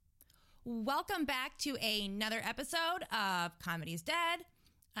Welcome back to another episode of Comedy is Dead.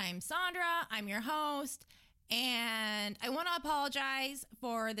 I'm Sandra, I'm your host, and I want to apologize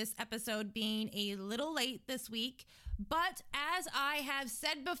for this episode being a little late this week, but as I have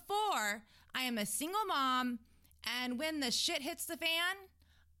said before, I am a single mom, and when the shit hits the fan,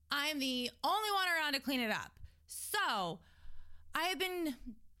 I'm the only one around to clean it up. So, I have been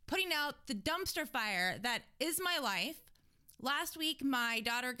putting out the dumpster fire that is my life. Last week, my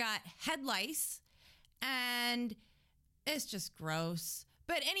daughter got head lice, and it's just gross.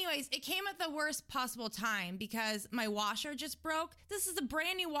 But anyways, it came at the worst possible time because my washer just broke. This is a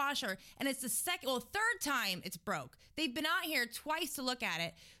brand new washer, and it's the third time it's broke. They've been out here twice to look at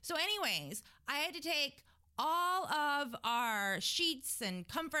it. So anyways, I had to take all of our sheets and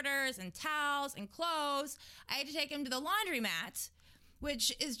comforters and towels and clothes. I had to take them to the laundromat,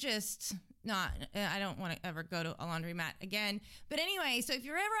 which is just not, I don't want to ever go to a laundromat again. But anyway, so if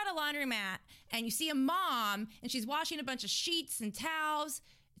you're ever at a laundromat and you see a mom and she's washing a bunch of sheets and towels,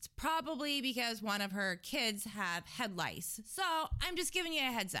 it's probably because one of her kids have head lice. So I'm just giving you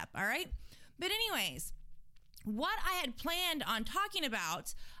a heads up, all right? But anyways, what I had planned on talking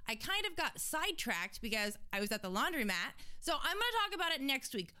about, I kind of got sidetracked because I was at the laundromat. So I'm going to talk about it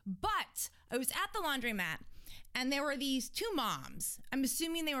next week. But I was at the laundromat, and there were these two moms. I'm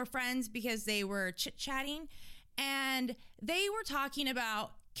assuming they were friends because they were chit-chatting. And they were talking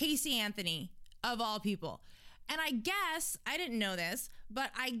about Casey Anthony, of all people. And I guess, I didn't know this,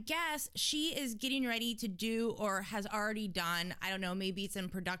 but I guess she is getting ready to do or has already done, I don't know, maybe it's in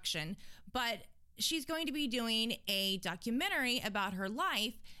production, but she's going to be doing a documentary about her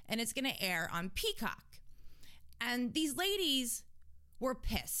life, and it's going to air on Peacock. And these ladies were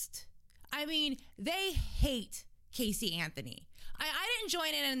pissed. I mean, they hate Casey Anthony. I didn't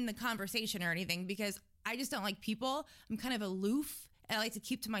join in the conversation or anything because I just don't like people. I'm kind of aloof and I like to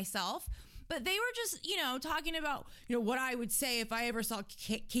keep to myself. But they were just, talking about, what I would say if I ever saw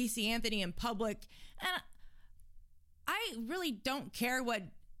Casey Anthony in public. And I really don't care what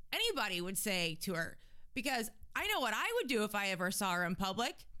anybody would say to her because I know what I would do if I ever saw her in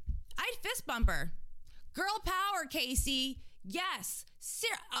public. I'd fist bump her. Girl power, Casey. Yes,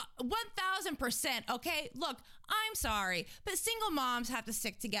 1,000%. Okay, look, I'm sorry, but single moms have to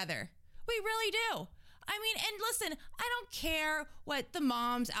stick together. We really do. I mean, and listen, I don't care what the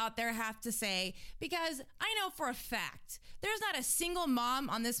moms out there have to say because I know for a fact there's not a single mom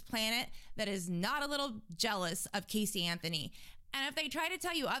on this planet that is not a little jealous of Casey Anthony. And if they try to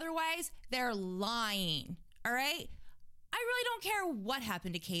tell you otherwise, they're lying. All right? I really don't care what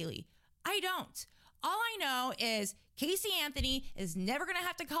happened to Kaylee. I don't. All I know is Casey Anthony is never going to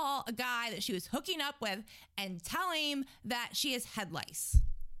have to call a guy that she was hooking up with and tell him that she has head lice.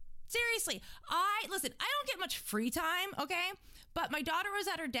 Seriously, I don't get much free time, okay? But my daughter was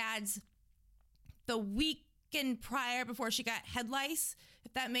at her dad's the weekend prior before she got head lice,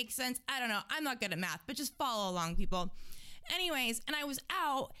 if that makes sense. I don't know. I'm not good at math, but just follow along, people. Anyways, and I was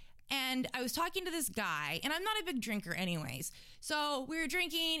out and I was talking to this guy, and I'm not a big drinker anyways. So we were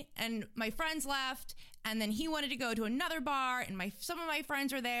drinking and my friends left, and then he wanted to go to another bar, and some of my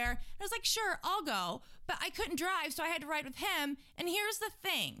friends were there. And I was like, sure, I'll go. But I couldn't drive, so I had to ride with him. And here's the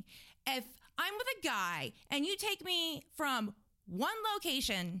thing. If I'm with a guy and you take me from one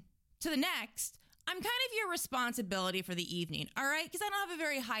location to the next, I'm kind of your responsibility for the evening, all right? Because I don't have a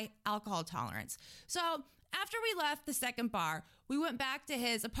very high alcohol tolerance. So after we left the second bar, we went back to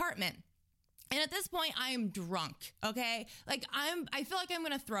his apartment. And at this point, I am drunk, okay? I feel like I'm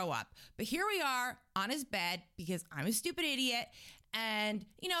going to throw up. But here we are on his bed because I'm a stupid idiot. And,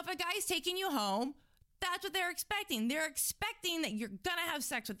 if a guy's taking you home, that's what they're expecting. They're expecting that you're going to have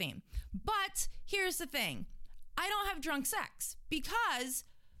sex with him. But here's the thing. I don't have drunk sex because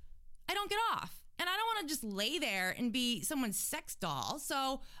I don't get off. And I don't want to just lay there and be someone's sex doll.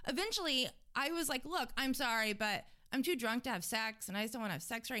 So eventually I was like, look, I'm sorry, but I'm too drunk to have sex and I just don't want to have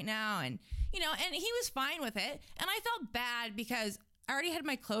sex right now. And, and he was fine with it. And I felt bad because I already had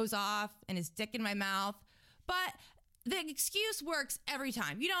my clothes off and his dick in my mouth. But the excuse works every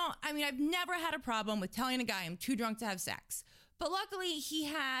time. I've never had a problem with telling a guy I'm too drunk to have sex. But luckily he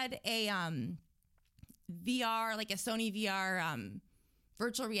had a VR, like a Sony VR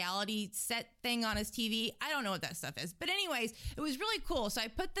virtual reality set thing on his TV. I don't know what that stuff is. But anyways, it was really cool. So I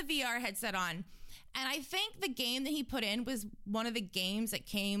put the VR headset on. And I think the game that he put in was one of the games that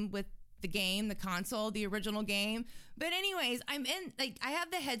came with the game, the console, the original game. But anyways, I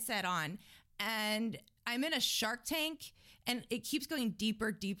have the headset on and I'm in a shark tank and it keeps going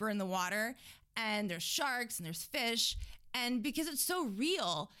deeper, deeper in the water. And there's sharks and there's fish. And because it's so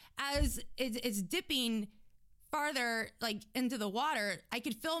real, as it's dipping farther like into the water, I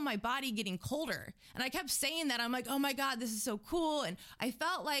could feel my body getting colder. And I kept saying that. I'm like, oh my God, this is so cool. And I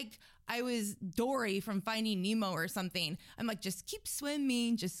felt like I was Dory from Finding Nemo or something. I'm like, just keep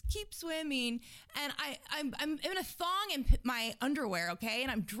swimming, just keep swimming. And I'm in a thong in my underwear, okay?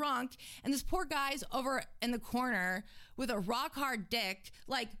 And I'm drunk. And this poor guy's over in the corner with a rock hard dick,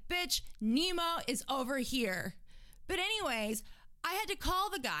 like, bitch, Nemo is over here. But anyways, I had to call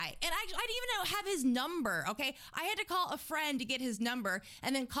the guy, and I didn't even have his number, okay? I had to call a friend to get his number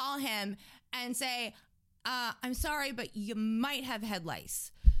and then call him and say, I'm sorry, but you might have head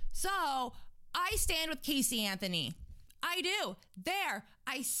lice. So I stand with Casey Anthony. I do. There,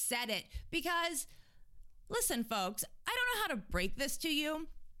 I said it. Because, listen, folks, I don't know how to break this to you,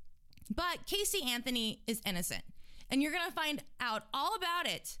 but Casey Anthony is innocent. And you're going to find out all about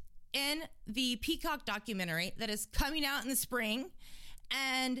it in the Peacock documentary that is coming out in the spring.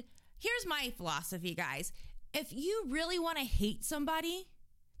 And here's my philosophy, guys. If you really want to hate somebody,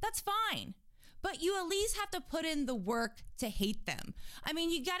 that's fine. But you at least have to put in the work to hate them. I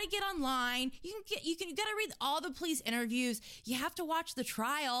mean, you got to get online. You got to read all the police interviews. You have to watch the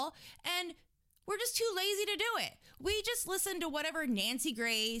trial. And we're just too lazy to do it. We just listen to whatever Nancy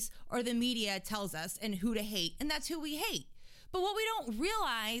Grace or the media tells us and who to hate. And that's who we hate. But what we don't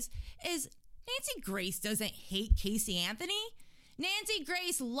realize is Nancy Grace doesn't hate Casey Anthony. Nancy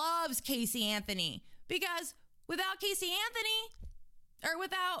Grace loves Casey Anthony because without Casey Anthony,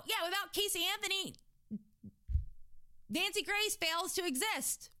 Nancy Grace fails to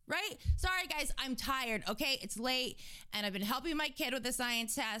exist, right? Sorry, guys, I'm tired, okay? It's late, and I've been helping my kid with the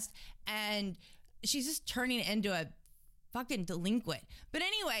science test, and she's just turning into a fucking delinquent. But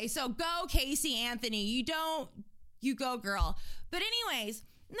anyway, so go Casey Anthony. You go, girl. But anyways,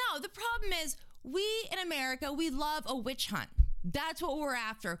 no, the problem is we in America, we love a witch hunt. That's what we're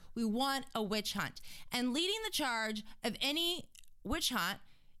after. We want a witch hunt. And leading the charge of any witch hunt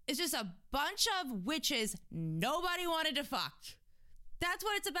is just a bunch of witches nobody wanted to fuck. That's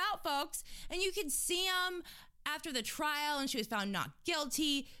what it's about, folks. And you can see them after the trial and she was found not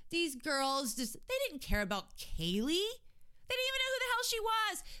guilty. These girls they didn't care about Kaylee. They didn't even know who the hell she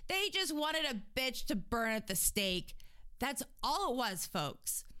was. They just wanted a bitch to burn at the stake. That's all it was,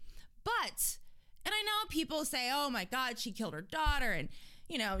 folks. But, and I know people say, oh my God, she killed her daughter. And,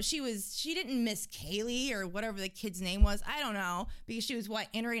 you know, she didn't miss Kaylee or whatever the kid's name was. I don't know. Because she was,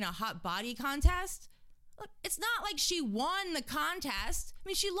 entering a hot body contest? Look, it's not like she won the contest. I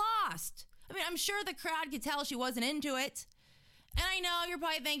mean, she lost. I mean, I'm sure the crowd could tell she wasn't into it. And I know you're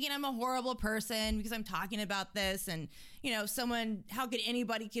probably thinking I'm a horrible person because I'm talking about this and, you know, how could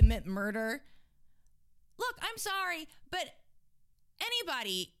anybody commit murder? Look, I'm sorry, but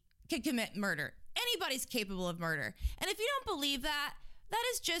anybody could commit murder. Anybody's capable of murder. And if you don't believe that, that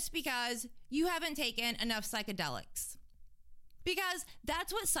is just because you haven't taken enough psychedelics. Because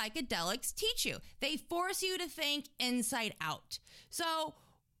that's what psychedelics teach you. They force you to think inside out. So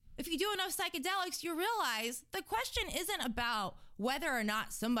if you do enough psychedelics, you realize the question isn't about whether or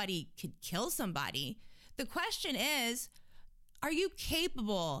not somebody could kill somebody. The question is, are you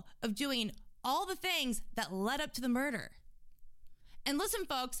capable of doing all the things that led up to the murder? And listen,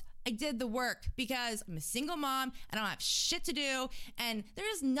 folks, I did the work because I'm a single mom and I don't have shit to do. And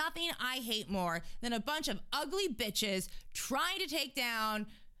there's nothing I hate more than a bunch of ugly bitches trying to take down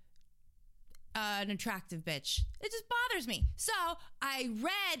an attractive bitch. It just bothers me. So I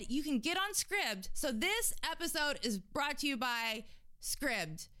read you can get on Scribd. So this episode is brought to you by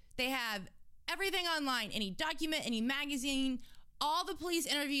Scribd. They have everything online, any document, any magazine, all the police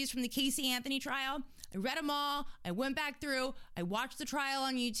interviews from the Casey Anthony trial. I read them all. I went back through. I watched the trial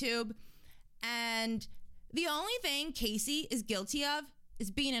on YouTube. And the only thing Casey is guilty of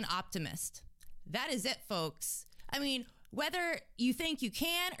is being an optimist. That is it, folks. I mean, whether you think you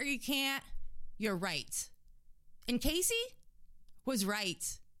can or you can't, you're right. And Casey was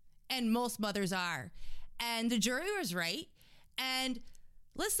right. And most mothers are. And the jury was right. And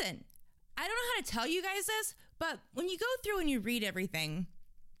listen, I don't know how to tell you guys this, but when you go through and you read everything,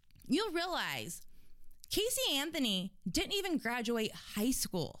 you'll realize Casey Anthony didn't even graduate high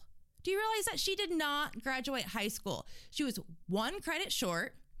school. Do you realize that she did not graduate high school? She was one credit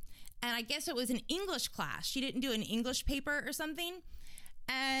short, and I guess it was an English class. She didn't do an English paper or something.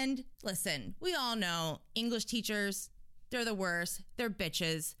 And listen, we all know English teachers, they're the worst. They're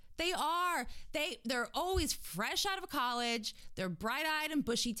bitches. They are. They're always fresh out of college. They're bright-eyed and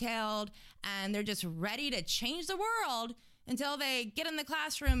bushy-tailed, and they're just ready to change the world until they get in the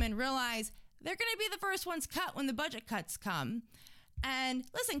classroom and realize they're going to be the first ones cut when the budget cuts come. And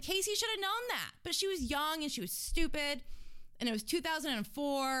listen, Casey should have known that, but she was young and she was stupid, and it was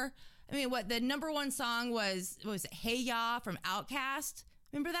 2004. I mean, what the number one song was it Hey Ya from Outkast?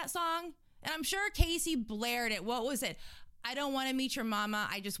 Remember that song? And I'm sure Casey blared it. What was it? I don't want to meet your mama.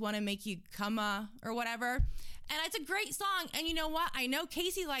 I just want to make you come or whatever. And it's a great song. And you know what? I know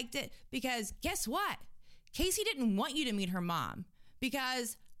Casey liked it because guess what? Casey didn't want you to meet her mom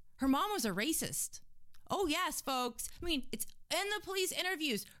because her mom was a racist. Oh, yes, folks. I mean, it's in the police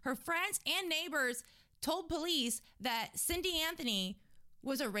interviews. Her friends and neighbors told police that Cindy Anthony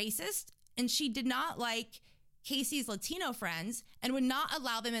was a racist and she did not like Casey's Latino friends and would not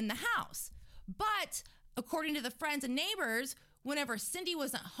allow them in the house. But according to the friends and neighbors, whenever Cindy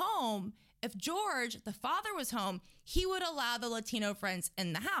wasn't home, if George, the father, was home, he would allow the Latino friends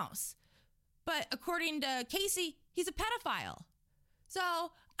in the house. But according to Casey, he's a pedophile. So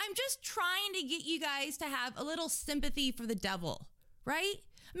I'm just trying to get you guys to have a little sympathy for the devil, right?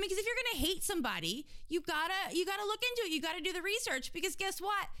 I mean, because if you're going to hate somebody, you gotta look into it. You gotta do the research because guess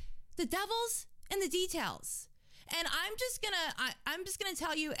what? The devil's in the details. And I'm just gonna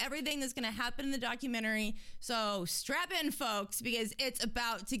tell you everything that's gonna happen in the documentary. So strap in, folks, because it's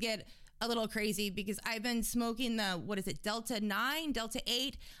about to get a little crazy. Because I've been smoking the Delta 9, Delta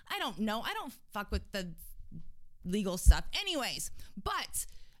 8. I don't know. I don't fuck with the legal stuff, anyways. But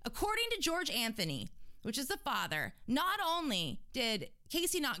according to George Anthony, which is the father, not only did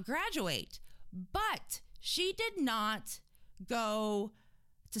Casey not graduate, but she did not go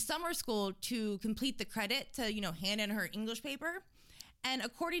to summer school to complete the credit to, hand in her English paper. And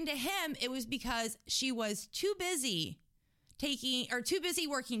according to him, it was because she was too busy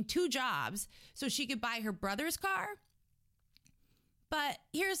working two jobs so she could buy her brother's car. But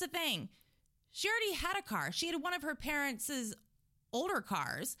here's the thing. She already had a car. She had one of her parents' older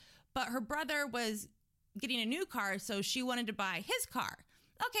cars, but her brother was getting a new car, so she wanted to buy his car.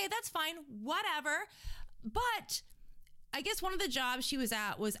 Okay, that's fine, whatever. But I guess one of the jobs she was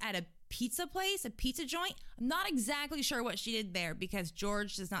at a pizza place, a pizza joint. I'm not exactly sure what she did there because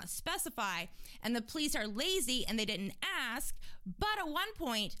George does not specify, and the police are lazy and they didn't ask. But at one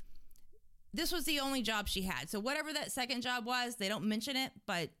point, this was the only job she had. So whatever that second job was, they don't mention it,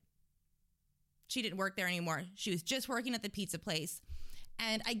 but she didn't work there anymore. She was just working at the pizza place.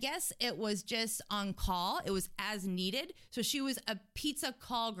 And I guess it was just on call. It was as needed. So she was a pizza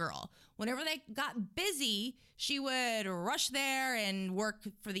call girl. Whenever they got busy, she would rush there and work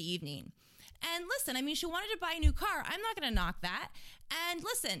for the evening. And listen, I mean, she wanted to buy a new car. I'm not going to knock that. And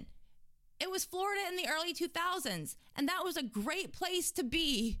listen, it was Florida in the early 2000s. And that was a great place to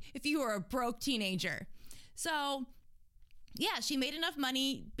be if you were a broke teenager. So yeah, she made enough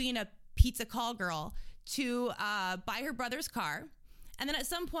money being a pizza call girl to buy her brother's car. And then at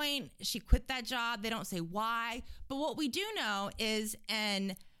some point, she quit that job. They don't say why. But what we do know is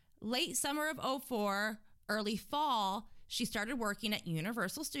in late summer of 2004, early fall, she started working at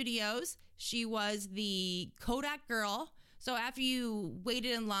Universal Studios. She was the Kodak girl. So after you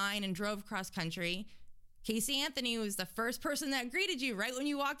waited in line and drove cross country, Casey Anthony was the first person that greeted you right when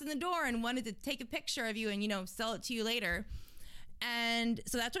you walked in the door and wanted to take a picture of you and, sell it to you later. And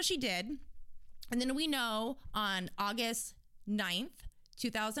so that's what she did. And then we know on August 9th,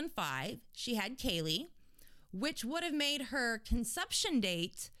 2005, she had Kaylee, which would have made her conception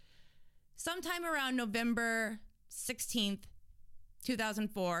date sometime around November 16th,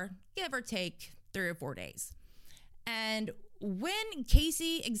 2004, give or take 3 or 4 days. And when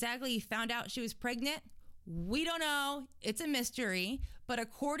Casey exactly found out she was pregnant, we don't know. It's a mystery. But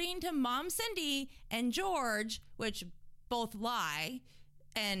according to Mom Cindy and George, which both lie,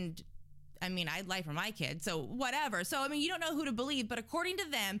 and I mean, I'd lie for my kid, so whatever. So, I mean, you don't know who to believe, but according to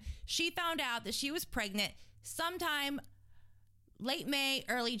them, she found out that she was pregnant sometime late May,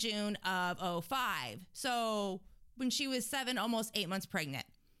 early June of 2005. So when she was 7, almost 8 months pregnant.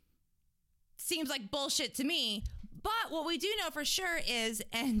 Seems like bullshit to me. But what we do know for sure is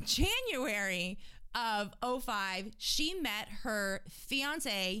in January of 2005, she met her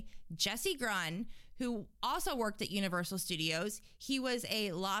fiance, Jesse Grunn, who also worked at Universal Studios. He was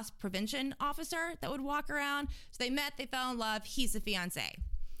a loss prevention officer that would walk around. So they met, they fell in love. He's the fiance.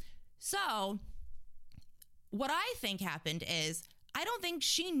 So what I think happened is I don't think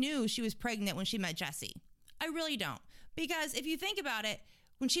she knew she was pregnant when she met Jesse. I really don't. Because if you think about it,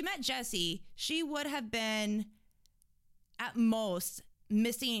 when she met Jesse, she would have been at most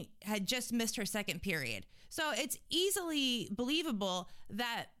had just missed her second period. So it's easily believable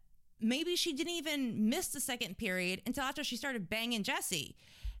that maybe she didn't even miss the second period until after she started banging Jesse.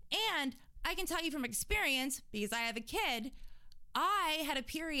 And I can tell you from experience, because I have a kid, I had a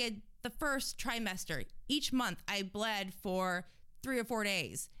period the first trimester. Each month I bled for 3 or 4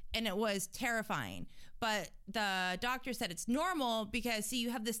 days. and it was terrifying. But the doctor said it's normal because, see, you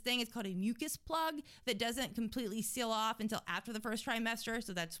have this thing, it's called a mucus plug that doesn't completely seal off until after the first trimester.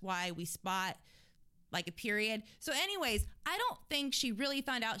 So that's why we spot like a period. So anyways, I don't think she really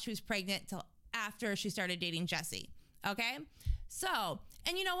found out she was pregnant till after she started dating Jesse. Okay. So,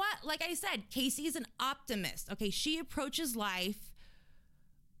 and you know what? Like I said, Casey is an optimist. Okay. She approaches life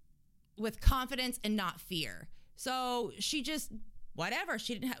with confidence and not fear. So she just, whatever.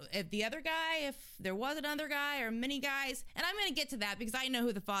 She didn't have, if the other guy, if there was another guy or many guys, and I'm going to get to that because I know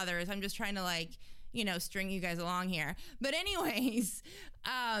who the father is. I'm just trying to like, you know, string you guys along here. But anyways,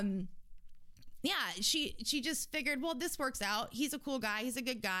 yeah, she just figured, well, this works out. He's a cool guy. He's a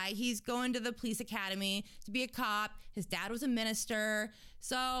good guy. He's going to the police academy to be a cop. His dad was a minister.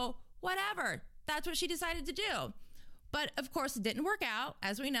 So whatever. That's what she decided to do. But of course, it didn't work out,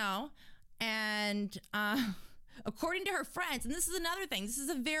 as we know. And according to her friends, and this is another thing, this is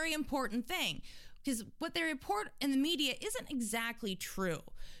a very important thing, because what they report in the media isn't exactly true.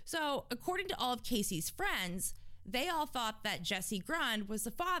 So according to all of Casey's friends, they all thought that Jesse Grund was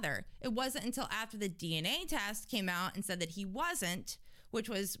the father. It wasn't until after the DNA test came out and said that he wasn't, which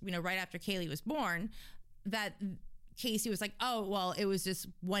was, you know, right after Kaylee was born, that Casey was like, oh, well, it was just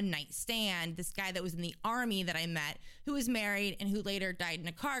one night stand. This guy that was in the Army that I met, who was married and who later died in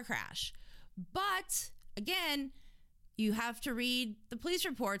a car crash. But again, you have to read the police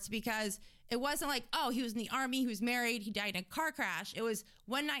reports, because it wasn't like, oh, he was in the Army, he was married, he died in a car crash. It was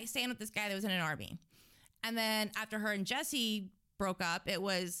one night stand with this guy that was in an Army. And then after her and Jesse broke up, it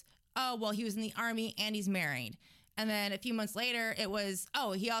was, oh, well, he was in the Army and he's married. And then a few months later, it was,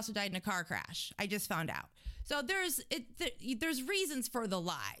 oh, he also died in a car crash. I just found out. So there's reasons for the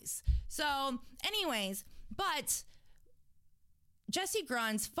lies. So anyways, but Jesse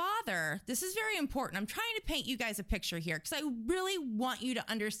Grund's father, this is very important. I'm trying to paint you guys a picture here because I really want you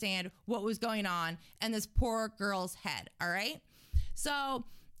to understand what was going on in this poor girl's head, all right? So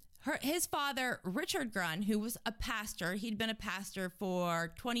his father, Richard Grund, who was a pastor, he'd been a pastor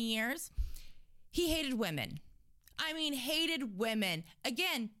for 20 years, he hated women. I mean, hated women.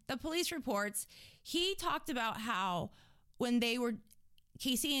 Again, the police reports, he talked about how when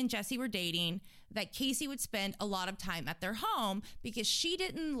Casey and Jesse were dating, that Casey would spend a lot of time at their home because she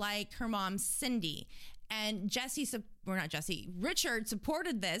didn't like her mom, Cindy. And Richard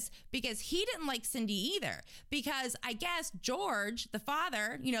supported this because he didn't like Cindy either. Because I guess George, the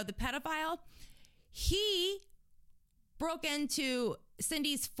father, you know, the pedophile, he broke into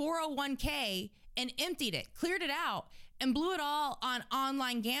Cindy's 401k and emptied it, cleared it out, and blew it all on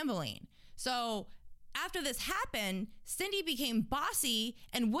online gambling. So after this happened, Cindy became bossy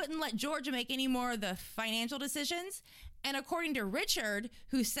and wouldn't let George make any more of the financial decisions. And according to Richard,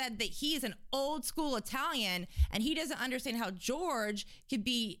 who said that he is an old school Italian and he doesn't understand how George could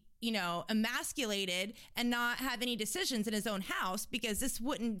be, you know, emasculated and not have any decisions in his own house because this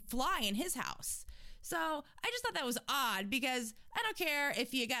wouldn't fly in his house. So I just thought that was odd because I don't care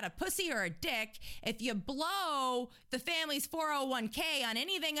if you got a pussy or a dick. If you blow the family's 401k on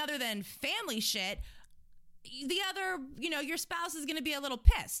anything other than family shit, the other, you know, your spouse is going to be a little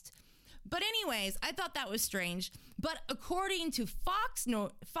pissed. But anyways, I thought that was strange. But according to Fox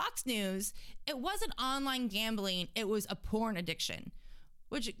News, it wasn't online gambling. It was a porn addiction,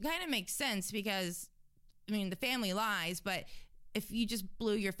 which kind of makes sense because, I mean, the family lies. But if you just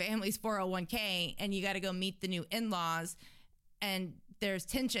blew your family's 401k and you got to go meet the new in-laws and there's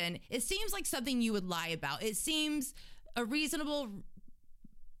tension, it seems like something you would lie about. It seems a reasonable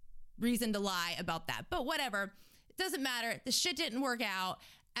reason to lie about that. But whatever. It doesn't matter. The shit didn't work out.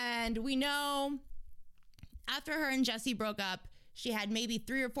 And we know after her and Jesse broke up, she had maybe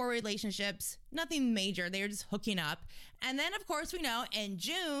 3 or 4 relationships, nothing major. They were just hooking up. And then, of course, we know in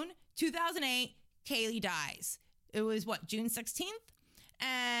June 2008, Kaylee dies. It was June 16th?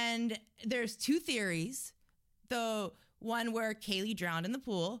 And there's 2 theories. The one where Kaylee drowned in the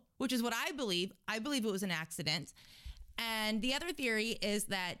pool, which is what I believe. I believe it was an accident. And the other theory is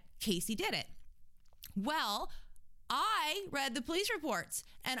that Casey did it. Well, I read the police reports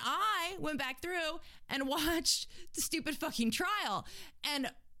and I went back through and watched the stupid fucking trial.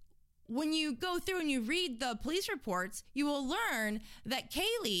 And when you go through and you read the police reports, you will learn that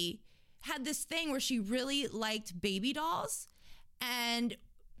Kaylee had this thing where she really liked baby dolls,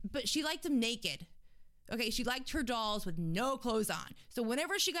 but she liked them naked. Okay, she liked her dolls with no clothes on. So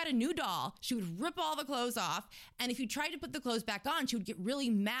whenever she got a new doll, she would rip all the clothes off. And if you tried to put the clothes back on, she would get really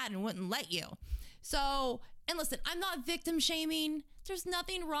mad and wouldn't let you. So, and listen, I'm not victim shaming. There's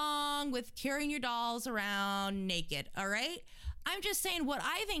nothing wrong with carrying your dolls around naked, all right? I'm just saying what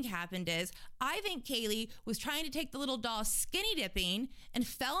I think happened is I think Kaylee was trying to take the little doll skinny dipping and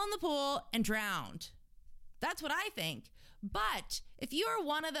fell in the pool and drowned. That's what I think. But if you are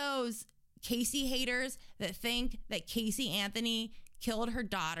one of those Casey haters that think that Casey Anthony killed her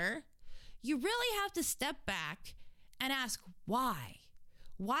daughter, you really have to step back and ask why.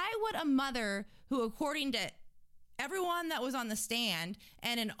 Why would a mother who, according to everyone that was on the stand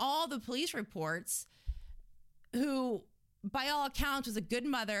and in all the police reports, who by all accounts was a good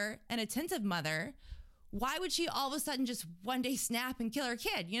mother, an attentive mother, why would she all of a sudden just one day snap and kill her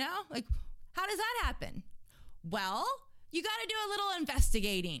kid? You know, like, how does that happen? Well, you got to do a little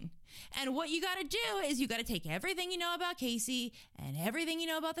investigating. And what you got to do is you got to take everything you know about Casey and everything you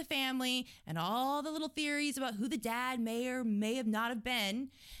know about the family and all the little theories about who the dad may or may have not have been,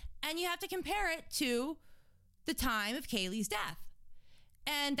 and you have to compare it to the time of Kaylee's death.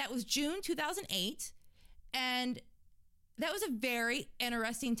 And that was June 2008. And that was a very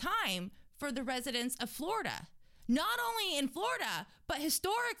interesting time for the residents of Florida. Not only in Florida, but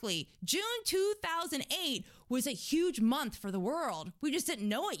historically, June 2008 was a huge month for the world. We just didn't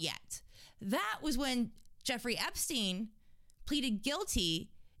know it yet. That was when Jeffrey Epstein pleaded guilty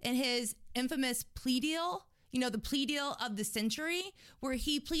in his infamous plea deal, you know, the plea deal of the century, where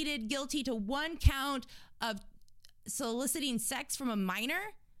he pleaded guilty to one count of soliciting sex from a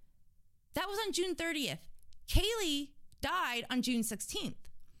minor. That was on June 30th. Kaylee died on June 16th.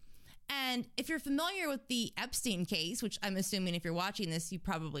 And if you're familiar with the Epstein case, which I'm assuming if you're watching this, you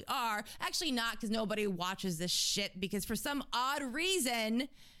probably are. Actually not, because nobody watches this shit, because for some odd reason,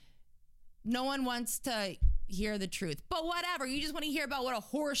 no one wants to hear the truth. But whatever, you just want to hear about what a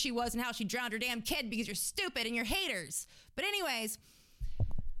whore she was and how she drowned her damn kid because you're stupid and you're haters. But anyways,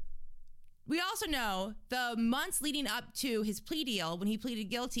 we also know the months leading up to his plea deal, when he pleaded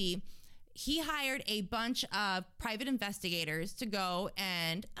guilty, he hired a bunch of private investigators to go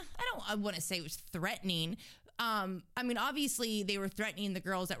and I want to say it was threatening. I mean, obviously they were threatening the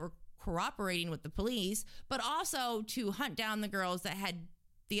girls that were cooperating with the police, but also to hunt down the girls that had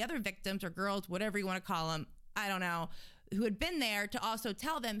the other victims or girls, whatever you want to call them, I don't know, who had been there, to also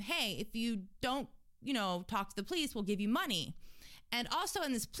tell them, hey, if you don't, you know, talk to the police, we'll give you money. And also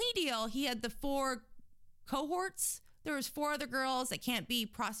in this plea deal, he had the 4 cohorts. There was 4 other girls that can't be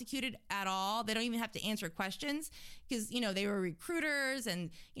prosecuted at all. They don't even have to answer questions because, you know, they were recruiters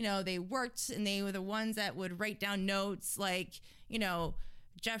and, you know, they worked and they were the ones that would write down notes like, you know,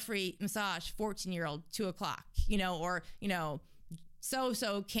 Jeffrey Massage, 14-year-old, 2:00, you know, or, you know,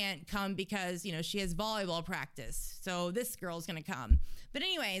 so can't come because, you know, she has volleyball practice. So this girl's going to come. But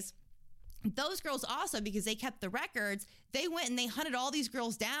anyways, those girls also, because they kept the records, they went and they hunted all these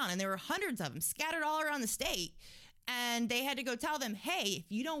girls down, and there were hundreds of them scattered all around the state. And they had to go tell them, hey, if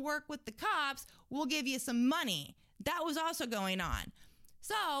you don't work with the cops, we'll give you some money. That was also going on.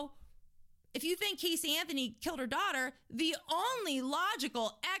 So if you think Casey Anthony killed her daughter, the only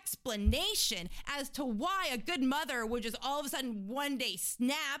logical explanation as to why a good mother would just all of a sudden one day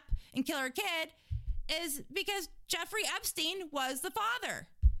snap and kill her kid is because Jeffrey Epstein was the father.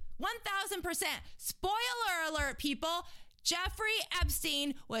 1,000%. Spoiler alert, people. Jeffrey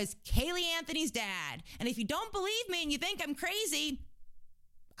Epstein was Kaylee Anthony's dad. And if you don't believe me and you think I'm crazy,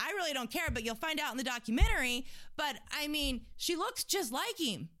 I really don't care, but you'll find out in the documentary. But I mean, she looks just like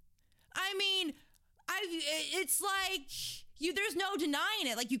him. I mean, it's like there's no denying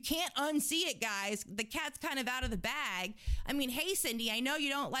it. Like, you can't unsee it, guys. The cat's kind of out of the bag. I mean, hey, Cindy, I know you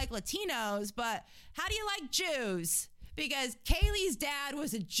don't like Latinos, but how do you like Jews? Because Kaylee's dad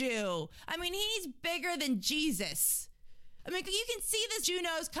was a Jew. I mean, he's bigger than Jesus. I mean, you can see the Jew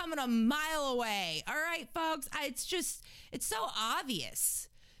nose coming a mile away. All right, folks? It's so obvious.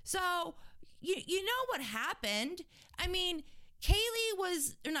 So, you know what happened? I mean, Casey.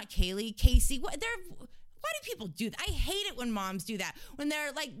 Why do people do that? I hate it when moms do that. When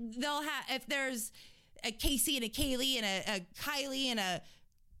they're like, they'll have, if there's a Casey and a Kaylee and a Kylie and a,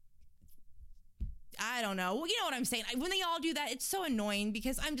 I don't know. Well, you know what I'm saying? When they all do that, it's so annoying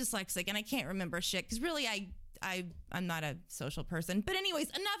because I'm dyslexic and I can't remember shit. Because really, I'm not a social person. But anyways,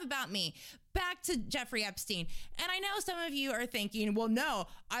 enough about me. Back to Jeffrey Epstein. And I know some of you are thinking, well, no,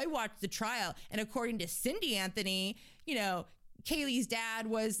 I watched the trial. And according to Cindy Anthony, you know, Kaylee's dad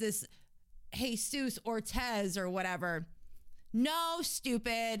was this Jesus Ortez or whatever. No,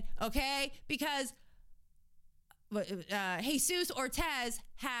 stupid. Okay? Because Jesus Ortez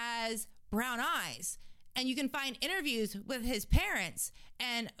has brown eyes. And you can find interviews with his parents.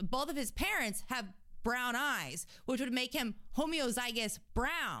 And both of his parents have brown eyes, which would make him homozygous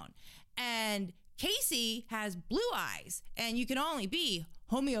brown. And Casey has blue eyes, and you can only be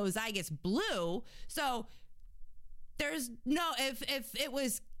homozygous blue. So there's no, if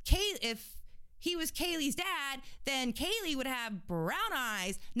he was Kaylee's dad, then Kaylee would have brown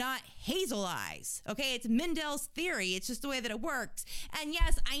eyes, not hazel eyes. Okay, it's Mendel's theory. It's just the way that it works. And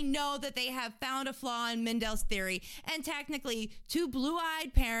yes, I know that they have found a flaw in Mendel's theory. And technically, two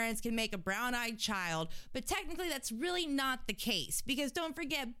blue-eyed parents can make a brown-eyed child. But technically, that's really not the case. Because don't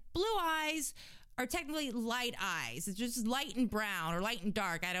forget, blue eyes are technically light eyes. It's just light and brown or light and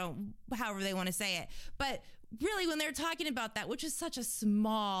dark. However they want to say it. But really, when they're talking about that, which is such a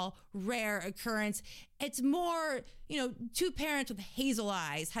small, rare occurrence, it's more, two parents with hazel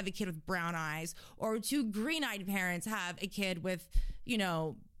eyes have a kid with brown eyes, or two green-eyed parents have a kid with,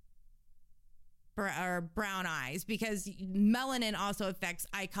 brown eyes, because melanin also affects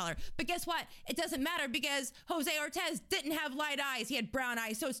eye color. But guess what? It doesn't matter, because Jose Ortiz didn't have light eyes. He had brown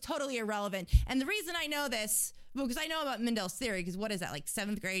eyes, so it's totally irrelevant. And the reason I know this, because I know about Mendel's theory, because what is that, like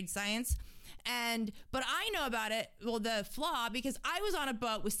 7th grade science? But I know about it, the flaw, because I was on a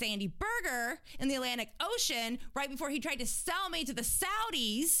boat with Sandy Berger in the Atlantic Ocean right before he tried to sell me to the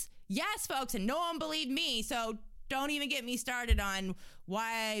Saudis. Yes, folks, and no one believed me, so don't even get me started on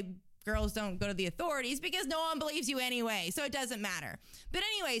why girls don't go to the authorities, because no one believes you anyway, so it doesn't matter. But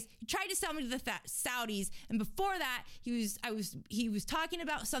anyways, he tried to sell me to the Saudis, and before that, he was talking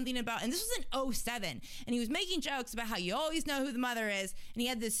about something about, and this was in 07, and he was making jokes about how you always know who the mother is, and he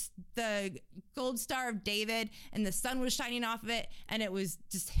had the gold star of David, and the sun was shining off of it, and it was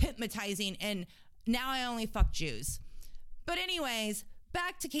just hypnotizing, and now I only fuck Jews. But anyways,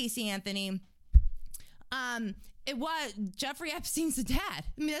 back to Casey Anthony. It was Jeffrey Epstein's dad. I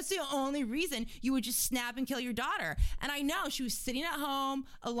mean, that's the only reason you would just snap and kill your daughter. And I know she was sitting at home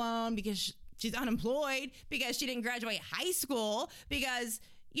alone because she's unemployed, because she didn't graduate high school, because,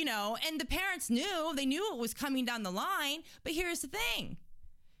 and the parents knew it was coming down the line. But here's the thing.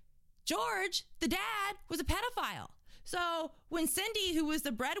 George, the dad, was a pedophile. So when Cindy, who was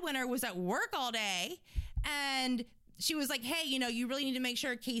the breadwinner, was at work all day, and she was like, hey, you really need to make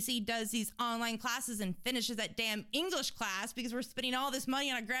sure Casey does these online classes and finishes that damn English class, because we're spending all this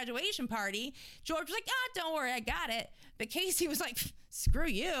money on a graduation party. George was like, don't worry, I got it. But Casey was like, screw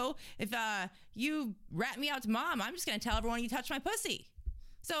you. If you rat me out to mom, I'm just going to tell everyone you touched my pussy.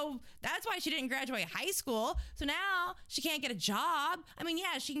 So that's why she didn't graduate high school. So now she can't get a job. I mean,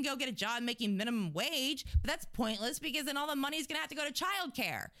 yeah, she can go get a job making minimum wage, but that's pointless, because then all the money's going to have to go to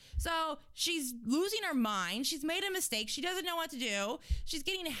childcare. So she's losing her mind. She's made a mistake. She doesn't know what to do. She's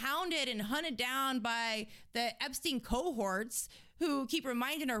getting hounded and hunted down by the Epstein cohorts, who keep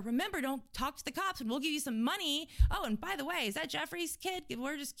reminding her, remember, don't talk to the cops and we'll give you some money. Oh, and by the way, is that Jeffrey's kid?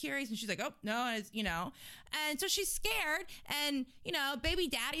 We're just curious. And she's like, oh, no, it's, And so she's scared, and, baby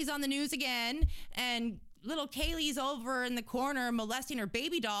daddy's on the news again, and little Kaylee's over in the corner molesting her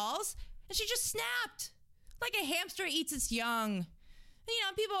baby dolls, and she just snapped like a hamster eats its young.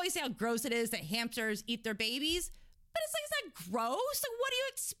 People always say how gross it is that hamsters eat their babies. But it's not gross. Like, what do you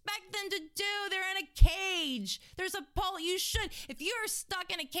expect them to do? They're in a cage. There's a pole. You should. If you're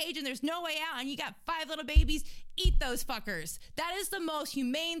stuck in a cage and there's no way out and you got 5 little babies, eat those fuckers. That is the most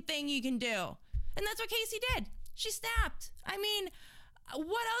humane thing you can do. And that's what Casey did. She snapped. I mean,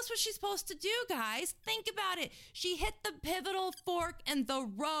 what else was she supposed to do, guys? Think about it. She hit the pivotal fork in the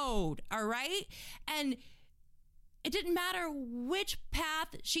road, all right? And it didn't matter which path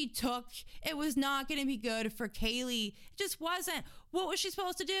she took. It was not going to be good for Kaylee. It just wasn't. What was she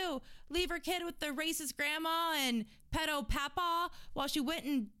supposed to do? Leave her kid with the racist grandma and pedo papa while she went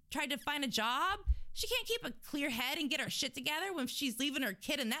and tried to find a job? She can't keep a clear head and get her shit together when she's leaving her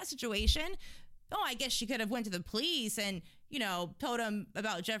kid in that situation. Oh, I guess she could have went to the police and, told them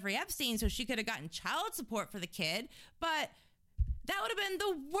about Jeffrey Epstein so she could have gotten child support for the kid. But that would have been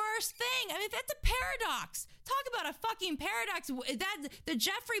the worst thing. I mean, that's a paradox. Talk about a fucking paradox. That's the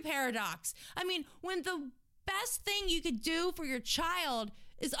Jeffrey paradox. I mean, when the best thing you could do for your child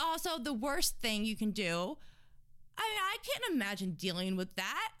is also the worst thing you can do. I mean, I can't imagine dealing with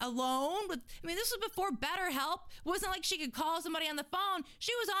that alone. This was before BetterHelp. It wasn't like she could call somebody on the phone.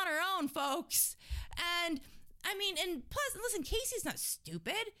 She was on her own, folks. And plus, listen, Casey's not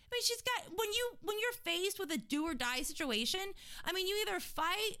stupid. She's got, when you're faced with a do or die situation, you either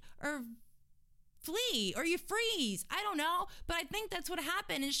fight or flee or you freeze. I don't know, but I think that's what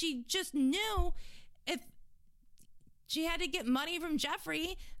happened. And she just knew if she had to get money from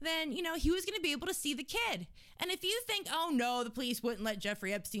Jeffrey, then, he was going to be able to see the kid. And if you think, oh no, the police wouldn't let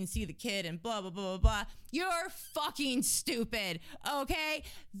Jeffrey Epstein see the kid and blah, blah, blah, blah, blah, you're fucking stupid, okay?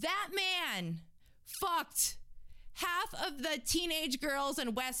 That man fucked half of the teenage girls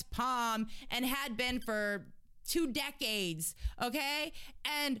in West Palm and had been for 2 decades, okay?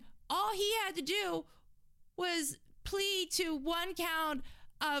 And all he had to do was plea to one count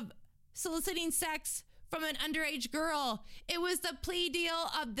of soliciting sex from an underage girl. It was the plea deal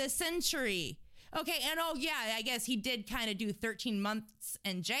of the century. Okay, and oh yeah, I guess he did kind of do 13 months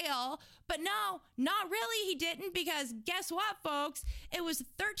in jail, but no, not really, he didn't, because guess what, folks? It was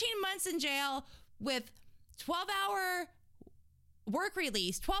 13 months in jail with 12-hour work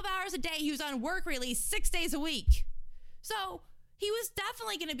release, 12 hours a day. He was on work release 6 days a week. So he was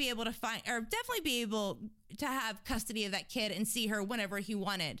definitely going to be able to definitely be able to have custody of that kid and see her whenever he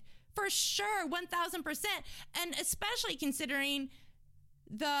wanted. For sure, 1,000%. And especially considering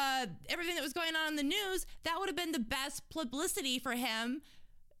everything that was going on in the news, that would have been the best publicity for him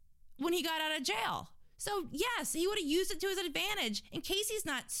when he got out of jail. So yes, he would have used it to his advantage. And Casey's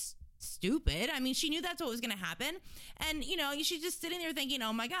not stupid. I mean, she knew that's what was going to happen. And, she's just sitting there thinking,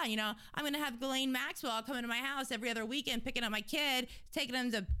 oh my God, I'm going to have Ghislaine Maxwell come into my house every other weekend, picking up my kid, taking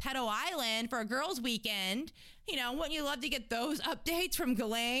him to Pedo Island for a girls' weekend. Wouldn't you love to get those updates from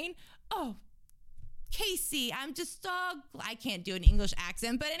Ghislaine? Oh, Casey, I'm just so I can't do an English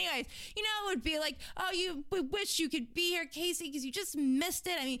accent, but anyways, it would be like, oh, we wish you could be here, Casey, because you just missed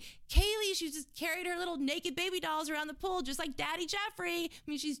it. I mean, Kaylee, she just carried her little naked baby dolls around the pool, just like Daddy Jeffrey. I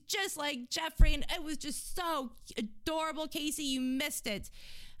mean, she's just like Jeffrey, and it was just so adorable. Casey, you missed it.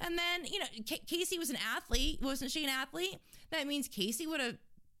 And then, Casey was an athlete. Wasn't she an athlete? That means Casey would have,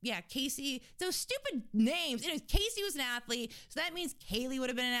 Casey, those stupid names. Casey was an athlete, so that means Kaylee would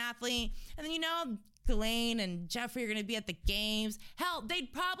have been an athlete. And then, Ghislaine and Jeffrey are going to be at the games. Hell,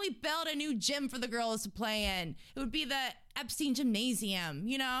 they'd probably build a new gym for the girls to play in. It would be the Epstein Gymnasium,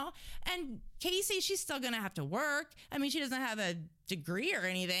 And Casey, she's still going to have to work. I mean, she doesn't have a degree or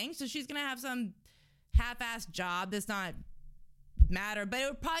anything, so she's going to have some half-assed job that's not matter. But it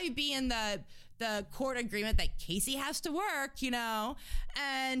would probably be in the court agreement that Casey has to work,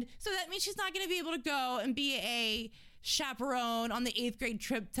 And so that means she's not going to be able to go and be a chaperone on the 8th grade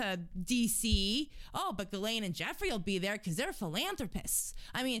trip to DC. Oh, but Ghislaine and Jeffrey will be there because they're philanthropists.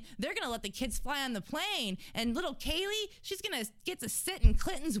 I mean, they're going to let the kids fly on the plane. And little Kaylee, she's going to get to sit in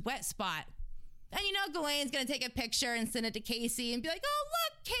Clinton's wet spot. And Ghislaine's going to take a picture and send it to Casey and be like, oh,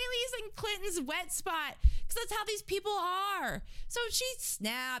 look, Kaylee's in Clinton's wet spot. Because that's how these people are. So she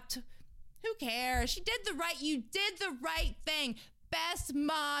snapped. Who cares? You did the right thing. Best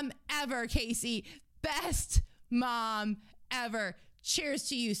mom ever, Casey. Best mom ever. Cheers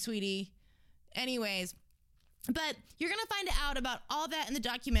to you, sweetie. Anyways, but you're going to find out about all that in the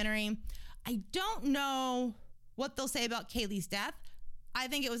documentary. I don't know what they'll say about Kaylee's death. I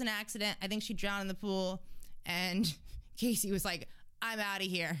think it was an accident. I think she drowned in the pool, and Casey was like, I'm out of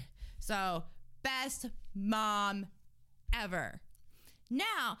here. So, best mom ever.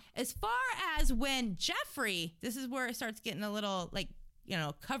 Now, as far as when Jeffrey, this is where it starts getting a little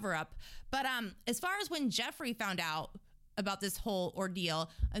cover up. But as far as when Jeffrey found out about this whole ordeal,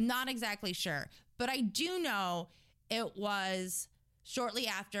 I'm not exactly sure. But I do know it was shortly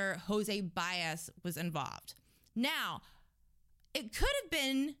after Jose Baez was involved. Now, it could have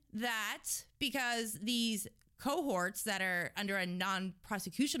been that because these cohorts that are under a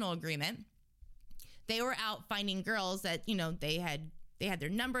non-prosecutional agreement, they were out finding girls that, they had their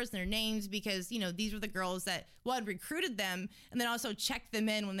numbers and their names because, these were the girls that, had recruited them and then also checked them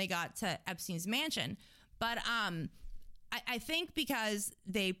in when they got to Epstein's mansion. But I think because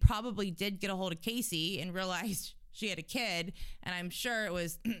they probably did get a hold of Casey and realized she had a kid, and I'm sure it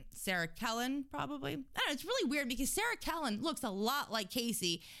was Sarah Kellen, probably. I don't know, it's really weird because Sarah Kellen looks a lot like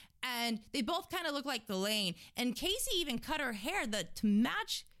Casey, and they both kind of look like Ghislaine. And Casey even cut her hair to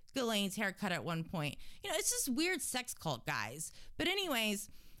match Ghislaine's haircut at one point. It's this weird sex cult, guys. But anyways,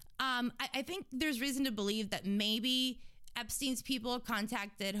 I think there's reason to believe that maybe Epstein's people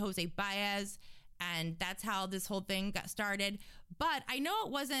contacted Jose Baez, and that's how this whole thing got started. But I know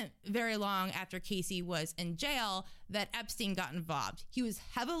it wasn't very long after Casey was in jail that Epstein got involved. He was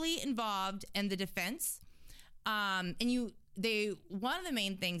heavily involved in the defense. One of the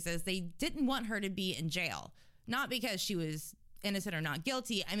main things is they didn't want her to be in jail, not because she was innocent or not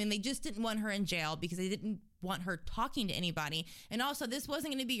guilty. I mean, they just didn't want her in jail because they didn't want her talking to anybody. And also, this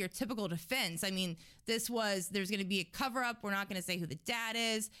wasn't going to be your typical defense. I mean, there's going to be a cover up. We're not going to say who the dad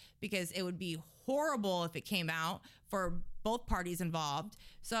is because it would be horrible if it came out for both parties involved.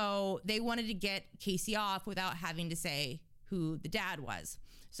 So they wanted to get Casey off without having to say who the dad was.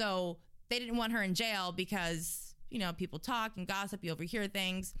 So they didn't want her in jail because, people talk and gossip, you overhear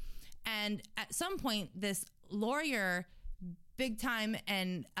things. And at some point, this lawyer, big time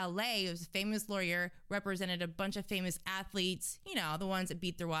in LA, was a famous lawyer, represented a bunch of famous athletes, the ones that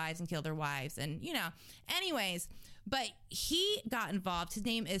beat their wives and kill their wives. And, anyways, but he got involved. His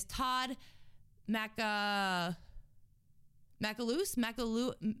name is Todd Macalos,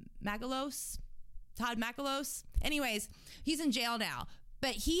 Todd Macalos. Anyways, he's in jail now,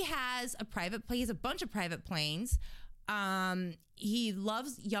 but he has a private plane. He has a bunch of private planes. He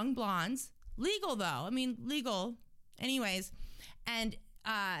loves young blondes. Legal though. I mean, legal. Anyways, and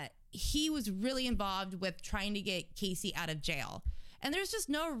he was really involved with trying to get Casey out of jail. And there's just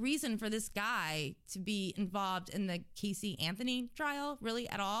no reason for this guy to be involved in the Casey Anthony trial, really,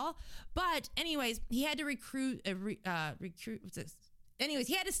 at all. But anyways, he had to recruit. What's this? Anyways,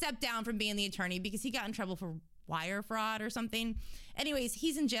 he had to step down from being the attorney because he got in trouble for wire fraud or something. Anyways,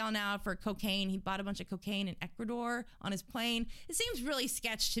 he's in jail now for cocaine. He bought a bunch of cocaine in Ecuador on his plane. It seems really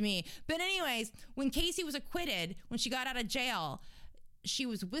sketch to me. But anyways, when Casey was acquitted, when she got out of jail, she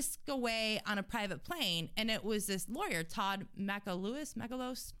was whisked away on a private plane, and it was this lawyer, Todd Macalos.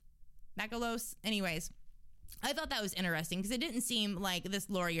 Anyways, I thought that was interesting because it didn't seem like this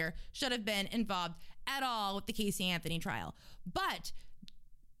lawyer should have been involved at all with the Casey Anthony trial. But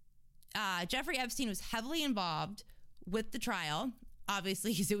Jeffrey Epstein was heavily involved with the trial,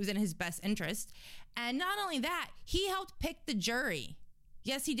 obviously, because it was in his best interest. And not only that, he helped pick the jury.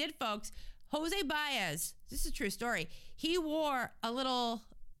 Yes, he did, folks. Jose Baez, this is a true story. He wore a little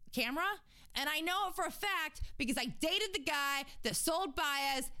camera, and I know it for a fact because I dated the guy that sold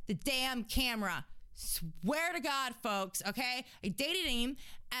Baez the damn camera. Swear to God, folks, okay? I dated him,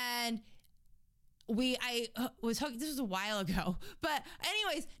 and I was hooked. This was a while ago. But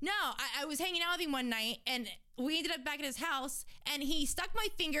anyways, no, I was hanging out with him one night, and we ended up back at his house, and he stuck my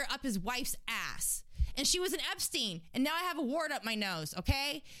finger up his wife's ass. And she was an Epstein, and now I have a wart up my nose,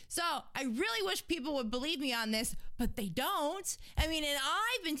 okay? So I really wish people would believe me on this, but they don't. I mean, and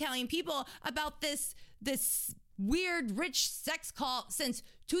I've been telling people about this weird rich sex cult since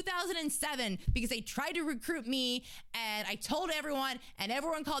 2007 because they tried to recruit me, and I told everyone, and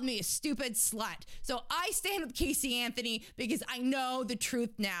everyone called me a stupid slut. So I stand with Casey Anthony because I know the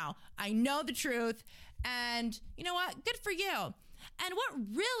truth now. I know the truth, and you know what? Good for you. And what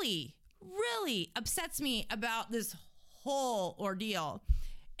really upsets me about this whole ordeal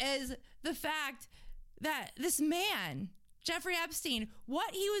is the fact that this man, Jeffrey Epstein,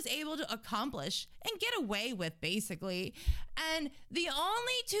 what he was able to accomplish and get away with, basically. And the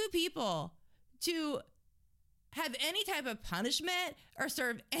only two people to have any type of punishment or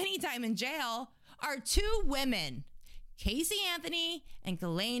serve any time in jail are two women, Casey Anthony and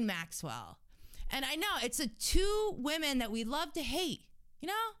Ghislaine Maxwell. And I know it's the two women that we love to hate, you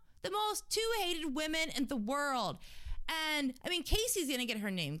know? The most two hated women in the world. And I mean, Casey's going to get her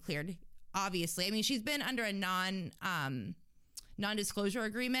name cleared, obviously. I mean, she's been under a non-disclosure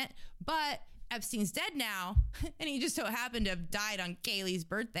agreement, but Epstein's dead now. And he just so happened to have died on Kaylee's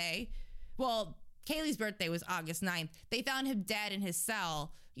birthday. Well, Kaylee's birthday was August 9th. They found him dead in his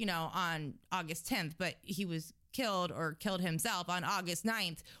cell, you know, on August 10th, but he was killed himself on August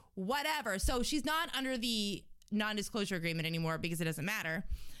 9th. Whatever. So she's not under the non-disclosure agreement anymore because it doesn't matter.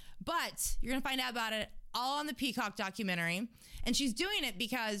 But you're going to find out about it all on the Peacock documentary. And she's doing it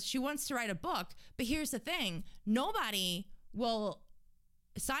because she wants to write a book. But here's the thing. Nobody will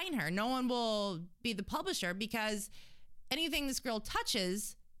sign her. No one will be the publisher because anything this girl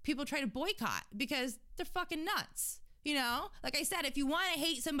touches, people try to boycott because they're fucking nuts. You know, like I said, if you want to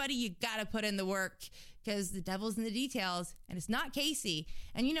hate somebody, you got to put in the work because the devil's in the details, and it's not Casey.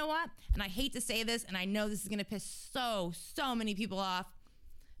 And you know what? And I hate to say this, and I know this is going to piss so many people off,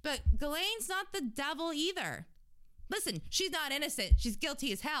 but Ghislaine's not the devil either. Listen, she's not innocent. She's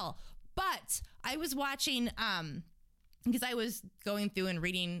guilty as hell. But I was watching, because I was going through and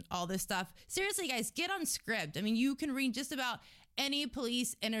reading all this stuff. Seriously, guys, get on Scribd. I mean, you can read just about any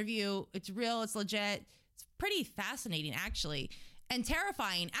police interview. It's real. It's legit. It's pretty fascinating, actually, and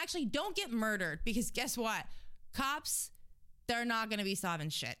terrifying. Actually, don't get murdered because guess what? Cops, they're not going to be solving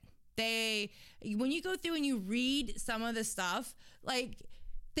shit. When you go through and you read some of the stuff, like,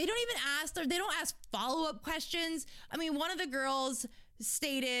 they don't ask follow-up questions. I mean, one of the girls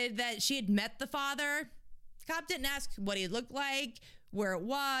stated that she had met the father. Cop didn't ask what he looked like, where it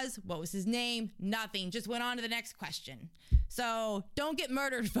was, what was his name, nothing. Just went on to the next question. So don't get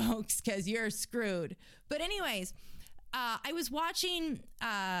murdered, folks, because you're screwed. But anyways, I was watching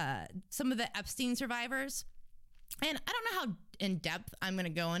some of the Epstein survivors, and I don't know how in depth I'm going to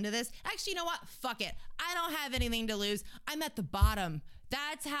go into this. Actually, you know what? Fuck it. I don't have anything to lose. I'm at the bottom.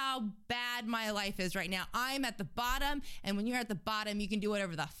 That's how bad my life is right now. I'm at the bottom, and when you're at the bottom, you can do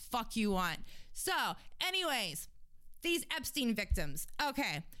whatever the fuck you want. So, anyways, these Epstein victims.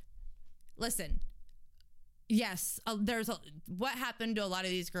 Okay, listen. Yes, what happened to a lot of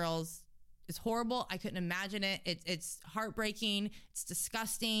these girls is horrible. I couldn't imagine it. It's heartbreaking. It's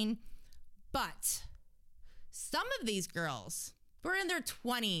disgusting. But some of these girls were in their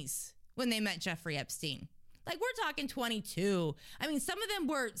 20s when they met Jeffrey Epstein. Like, we're talking 22. I mean, some of them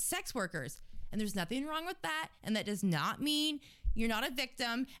were sex workers, and there's nothing wrong with that. And that does not mean you're not a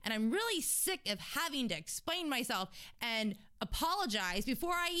victim. And I'm really sick of having to explain myself and apologize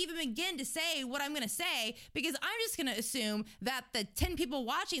before I even begin to say what I'm going to say, because I'm just going to assume that the 10 people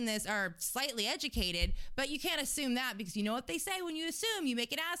watching this are slightly educated, but you can't assume that, because you know what they say, when you assume, you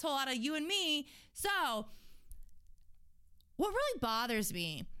make an asshole out of you and me. So what really bothers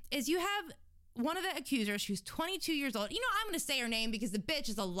me is you have one of the accusers who's 22 years old. You know, I'm going to say her name because the bitch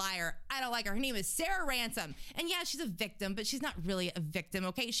is a liar. I don't like her. Her name is Sarah Ransom. And yeah, she's a victim, but she's not really a victim,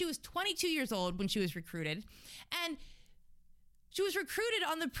 okay? She was 22 years old when she was recruited. And she was recruited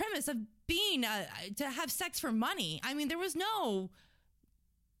on the premise of being, to have sex for money. I mean, there was no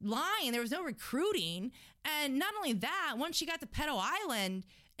lying. There was no recruiting. And not only that, once she got to Pedo Island,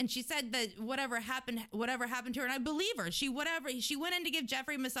 and she said that whatever happened to her, and I believe her. She went in to give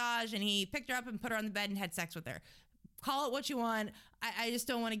Jeffrey a massage, and he picked her up and put her on the bed and had sex with her. Call it what you want. I just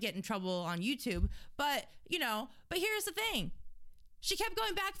don't want to get in trouble on YouTube. But here's the thing. She kept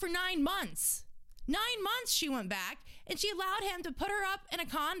going back for 9 months. 9 months she went back, and she allowed him to put her up in a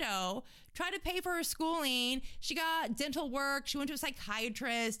condo, try to pay for her schooling. She got dental work. She went to a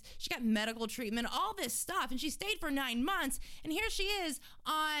psychiatrist. She got medical treatment, all this stuff. And she stayed for 9 months. And here she is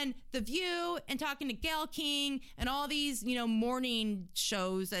on The View and talking to Gayle King and all these, morning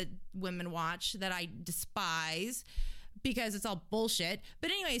shows that women watch that I despise, because it's all bullshit.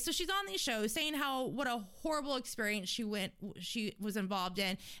 But anyway, so she's on these shows saying what a horrible experience she was involved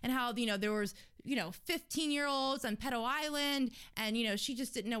in, and how, there was, 15-year-olds on Pedo Island, and, she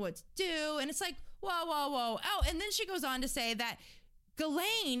just didn't know what to do. And it's like, whoa. Oh, and then she goes on to say that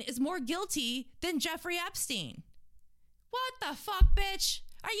Ghislaine is more guilty than Jeffrey Epstein. What the fuck, bitch?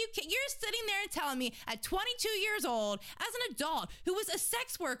 You're sitting there and telling me at 22 years old, as an adult who was a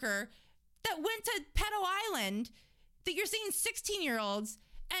sex worker that went to Pedo Island, that you're seeing 16-year-olds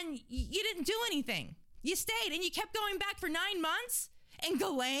and you didn't do anything. You stayed and you kept going back for 9 months, and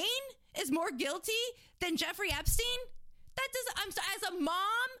Ghislaine is more guilty than Jeffrey Epstein? As a mom,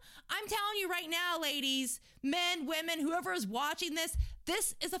 I'm telling you right now, ladies, men, women, whoever is watching this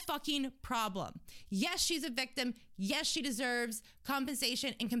is a fucking problem. Yes, she's a victim. Yes, she deserves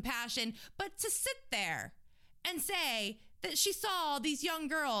compensation and compassion. But to sit there and say that she saw these young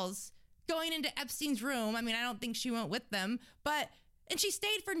girls going into Epstein's room, I mean, I don't think she went with them, and she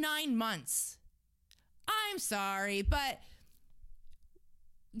stayed for 9 months. I'm sorry, but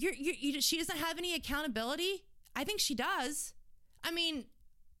she doesn't have any accountability. I think she does. I mean,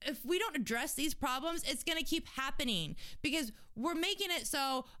 if we don't address these problems, it's going to keep happening, because we're making it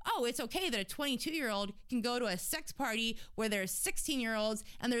so, it's okay that a 22-year-old can go to a sex party where there's 16-year-olds,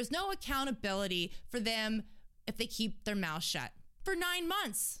 and there's no accountability for them if they keep their mouth shut for 9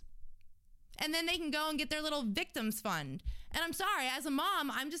 months. And then they can go and get their little victims fund. And I'm sorry, as a mom,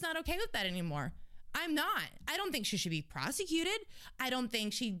 I'm just not okay with that anymore. I'm not. I don't think she should be prosecuted. I don't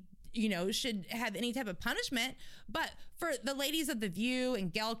think she, should have any type of punishment. But for the ladies of The View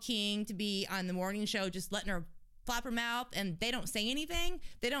and Gayle King to be on the morning show just letting her flap her mouth, and they don't say anything,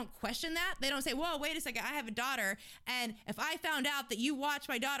 they don't question that, they don't say, whoa, wait a second, I have a daughter, and if I found out that you watched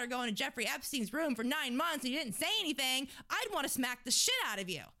my daughter go into Jeffrey Epstein's room for 9 months and you didn't say anything, I'd want to smack the shit out of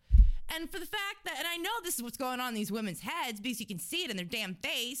you. And for the fact that, and I know this is what's going on in these women's heads because you can see it in their damn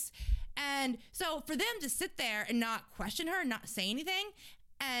face. And so for them to sit there and not question her, not say anything,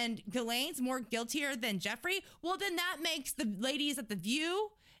 and Ghislaine's more guiltier than Jeffrey, well, then that makes the ladies at The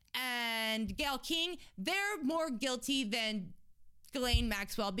View and Gayle King, they're more guilty than Ghislaine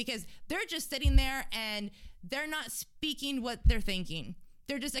Maxwell, because they're just sitting there and they're not speaking what they're thinking.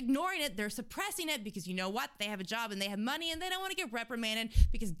 They're just ignoring it. They're suppressing it because you know what? They have a job and they have money and they don't want to get reprimanded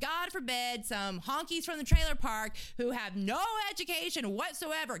because, God forbid, some honkies from the trailer park who have no education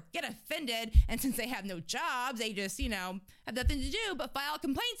whatsoever get offended. And since they have no jobs, they just, have nothing to do but file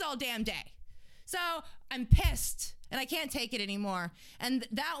complaints all damn day. So I'm pissed and I can't take it anymore. And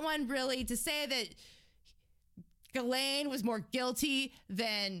that one really, to say that Ghislaine was more guilty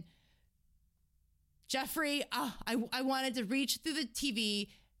than Jeffrey, I wanted to reach through the TV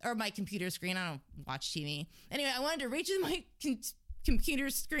or my computer screen. I don't watch TV. Anyway, I wanted to reach through my computer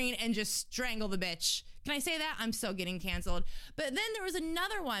screen and just strangle the bitch. Can I say that? I'm so getting canceled. But then there was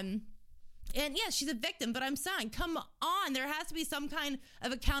another one. And yes, she's a victim, but I'm saying, come on, there has to be some kind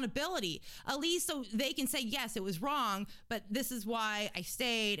of accountability, at least so they can say, yes, it was wrong, but this is why I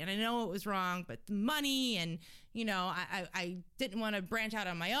stayed, and I know it was wrong, but the money, and, I didn't want to branch out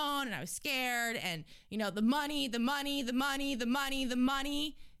on my own, and I was scared, and, the money.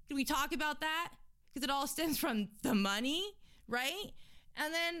 Did we talk about that? because it all stems from the money, right?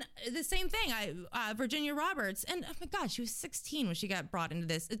 And then the same thing, Virginia Roberts, and oh my God, she was 16 when she got brought into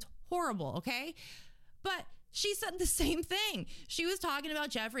this. It's horrible, okay? But she said the same thing. She was talking about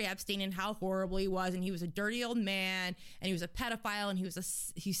Jeffrey Epstein and how horrible he was, and he was a dirty old man, and he was a pedophile, and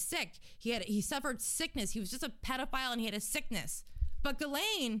he's sick. He suffered sickness. He was just a pedophile, and he had a sickness. But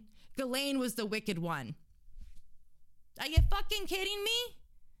Ghislaine was the wicked one. Are you fucking kidding me?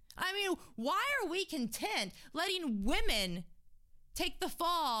 I mean, why are we content letting women take the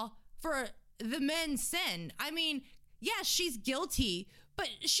fall for the men's sin? I mean, yes, she's guilty, but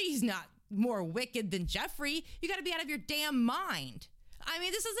she's not more wicked than Jeffrey. You got to be out of your damn mind. I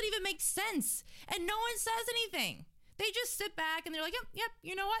mean, this doesn't even make sense. And no one says anything. They just sit back and they're like, yep,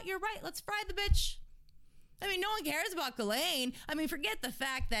 you know what? You're right. Let's fry the bitch. I mean, no one cares about Ghislaine. I mean, forget the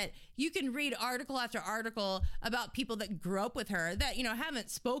fact that you can read article after article about people that grew up with her that,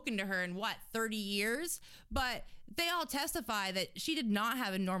 haven't spoken to her in 30 years, but they all testify that she did not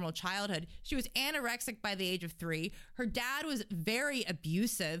have a normal childhood. She was anorexic by the age of 3. Her dad was very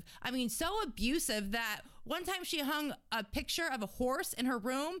abusive. I mean, so abusive that one time she hung a picture of a horse in her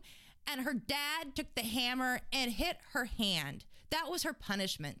room and her dad took the hammer and hit her hand. That was her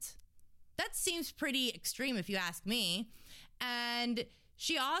punishment. That seems pretty extreme if you ask me. And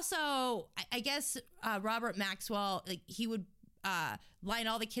she also, I guess, Robert Maxwell, he would line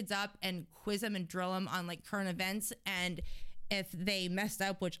all the kids up and quiz them and drill them on current events. And if they messed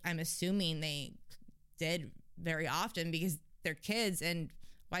up, which I'm assuming they did very often because they're kids, and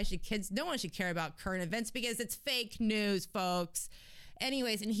why should kids? No one should care about current events because it's fake news, folks.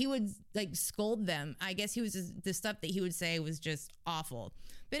 Anyways, and he would scold them. I guess the stuff that he would say was just awful.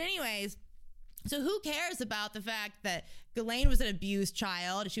 But anyways, so who cares about the fact that Ghislaine was an abused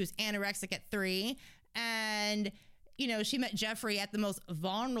child? She was anorexic at 3. And, she met Jeffrey at the most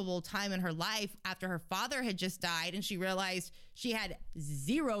vulnerable time in her life after her father had just died. And she realized she had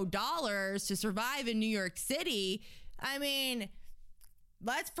 $0 to survive in New York City. I mean,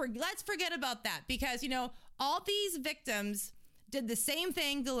 let's forget about that because, all these victims did the same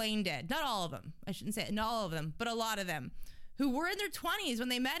thing Ghislaine did. Not all of them. I shouldn't say it, not all of them, but a lot of them, who were in their 20s when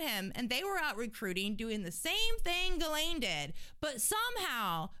they met him, and they were out recruiting, doing the same thing Ghislaine did, but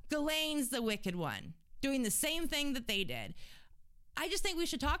somehow Ghislaine's the wicked one, doing the same thing that they did. I just think we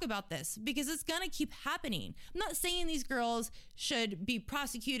should talk about this because it's going to keep happening. I'm not saying these girls should be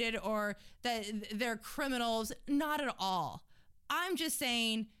prosecuted or that they're criminals, not at all. I'm just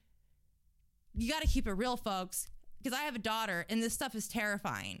saying you got to keep it real, folks, because I have a daughter, and this stuff is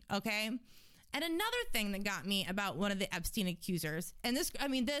terrifying, okay? And another thing that got me about one of the Epstein accusers, and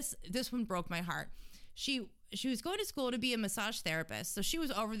this one broke my heart. She was going to school to be a massage therapist. So she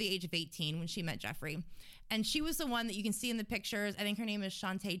was over the age of 18 when she met Jeffrey. And she was the one that you can see in the pictures. I think her name is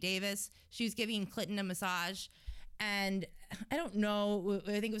Shantae Davis. She was giving Clinton a massage. And I don't know,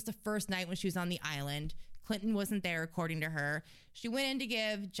 I think it was the first night when she was on the island. Clinton wasn't there, according to her. She went in to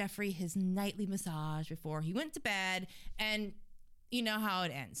give Jeffrey his nightly massage before he went to bed. And you know how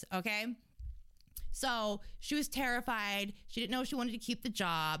it ends, okay? So she was terrified. She didn't know if she wanted to keep the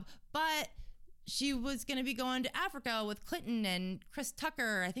job, but she was going to be going to Africa with Clinton and Chris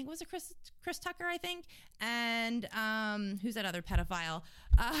Tucker. I think it was Chris Tucker, I think. And who's that other pedophile?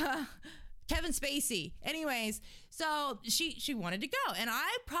 Kevin Spacey. Anyways, so she wanted to go, and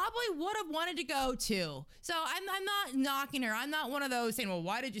I probably would have wanted to go too. So I'm not knocking her. I'm not one of those saying, well,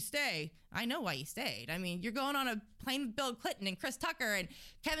 why did you stay? I know why you stayed. I mean, you're going on a plane with Bill Clinton and Chris Tucker and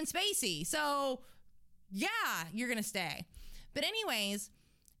Kevin Spacey. So yeah, you're going to stay. But anyways,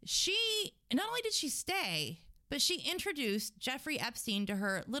 she, not only did she stay, but she introduced Jeffrey Epstein to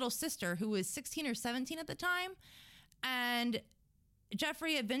her little sister, who was 16 or 17 at the time. And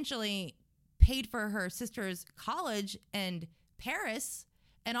Jeffrey eventually paid for her sister's college in Paris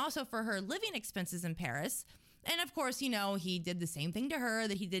and also for her living expenses in Paris. And of course, he did the same thing to her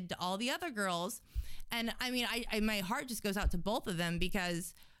that he did to all the other girls. And I mean, my heart just goes out to both of them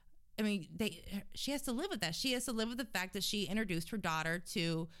because, I mean, she has to live with that. She has to live with the fact that she introduced her daughter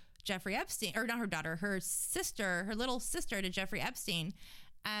to Jeffrey Epstein, or not her daughter, her sister, her little sister to Jeffrey Epstein.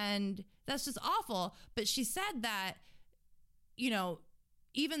 And that's just awful. But she said that,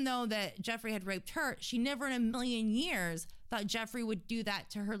 even though that Jeffrey had raped her, she never in a million years thought Jeffrey would do that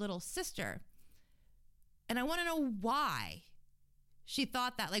to her little sister. And I want to know why she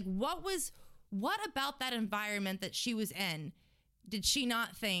thought that. Like, what about that environment that she was in did she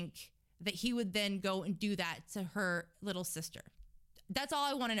not think that he would then go and do that to her little sister? That's all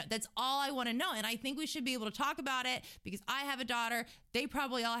I want to know. That's all I want to know. And I think we should be able to talk about it because I have a daughter. They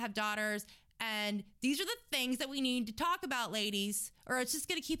probably all have daughters. And these are the things that we need to talk about, ladies, or it's just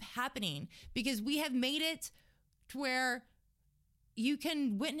going to keep happening because we have made it to where you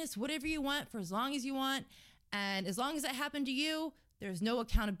can witness whatever you want for as long as you want. And as long as it happened to you, there's no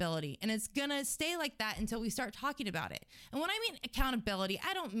accountability. And it's going to stay like that until we start talking about it. And when I mean accountability,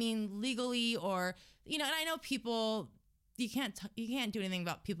 I don't mean legally or, and I know people, you can't do anything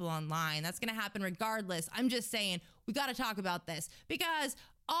about people online. That's going to happen regardless. I'm just saying we got to talk about this because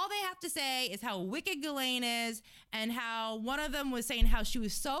all they have to say is how wicked Ghislaine is and how one of them was saying how she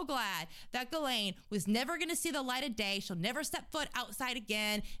was so glad that Ghislaine was never going to see the light of day. She'll never step foot outside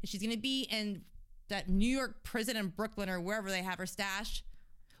again. And she's going to be in that New York prison in Brooklyn or wherever they have her stashed.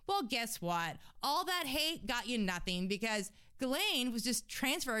 Well, guess what? All that hate got you nothing because Ghislaine was just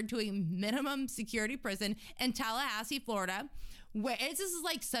transferred to a minimum security prison in Tallahassee, Florida, where this is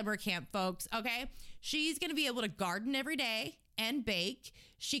like summer camp, folks, okay? She's going to be able to garden every day and bake.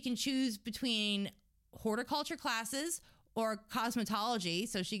 She can choose between horticulture classes or cosmetology,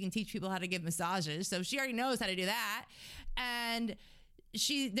 so she can teach people how to give massages. So she already knows how to do that. And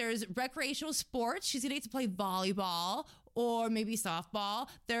there's recreational sports. She's going to get to play volleyball or maybe softball.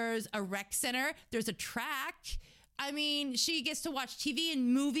 There's a rec center. There's a track. I mean, she gets to watch TV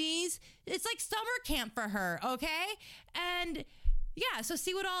and movies. It's like summer camp for her, okay? And yeah, so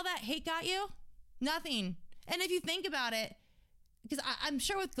see what all that hate got you? Nothing. And if you think about it, because I'm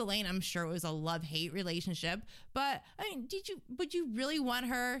sure with Ghislaine, I'm sure it was a love-hate relationship. But I mean, would you really want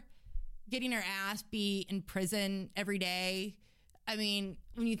her getting her ass beat in prison every day? I mean,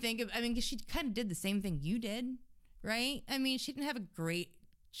 when you think of, because she kind of did the same thing you did, right? I mean, she didn't have a great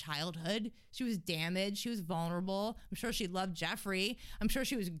childhood. She was damaged. She was vulnerable. I'm sure she loved Jeffrey. I'm sure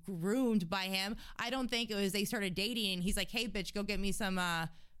she was groomed by him. I don't think it was they started dating and he's like, hey, bitch, go get me some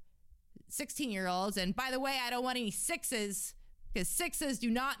 16-year-olds. And by the way, I don't want any sixes because sixes do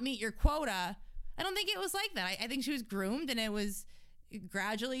not meet your quota. I don't think it was like that. I think she was groomed and it was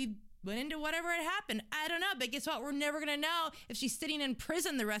gradually went into whatever had happened. I don't know, but guess what? We're never going to know if she's sitting in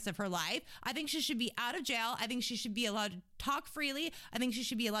prison the rest of her life. I think she should be out of jail. I think she should be allowed to talk freely. I think she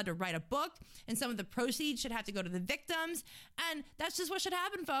should be allowed to write a book, and some of the proceeds should have to go to the victims. And that's just what should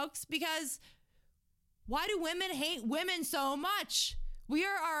happen, folks, because why do women hate women so much? We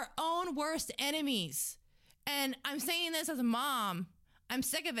are our own worst enemies. And I'm saying this as a mom. I'm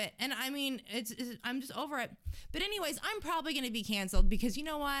sick of it. And I mean, I'm just over it. But anyways, I'm probably going to be canceled because you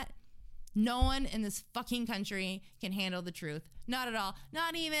know what? No one in this fucking country can handle the truth. Not at all.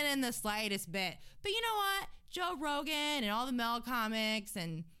 Not even in the slightest bit. But you know what? Joe Rogan and all the Mel comics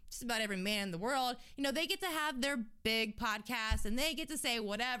and just about every man in the world, they get to have their big podcast and they get to say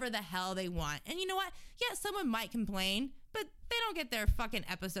whatever the hell they want. And you know what? Yeah, someone might complain, but they don't get their fucking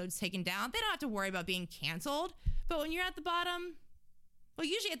episodes taken down. They don't have to worry about being canceled. But when you're at the bottom, well,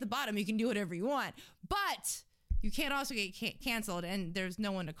 usually at the bottom, you can do whatever you want. But you can't also get canceled and there's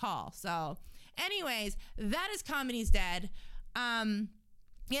no one to call. So anyways, that is Comedy's Dead.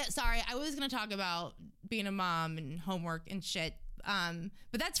 Yeah, sorry. I was going to talk about being a mom and homework and shit.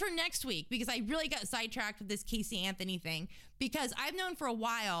 But that's for next week because I really got sidetracked with this Casey Anthony thing because I've known for a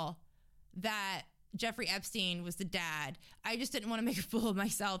while that Jeffrey Epstein was the dad. I just didn't want to make a fool of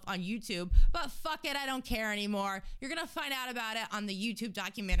myself on YouTube, but fuck it. I don't care anymore. You're going to find out about it on the YouTube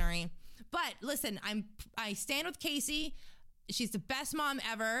documentary. But listen, I stand with Casey. She's the best mom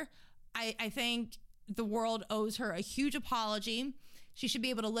ever. I think the world owes her a huge apology. She should be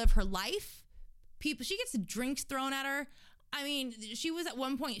able to live her life. She gets drinks thrown at her. I mean, she was at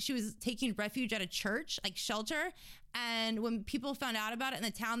one point, she was taking refuge at a church, like shelter. And when people found out about it in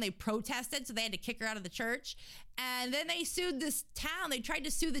the town, they protested. So they had to kick her out of the church. And then they sued this town. They tried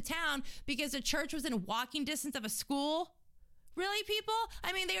to sue the town because the church was in walking distance of a school. Really, people?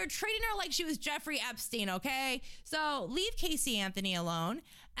 I mean, they were treating her like she was Jeffrey Epstein, okay? So leave Casey Anthony alone.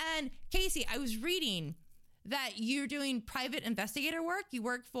 And Casey, I was reading that you're doing private investigator work. You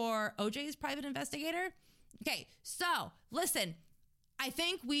work for OJ's private investigator. Okay, so listen, I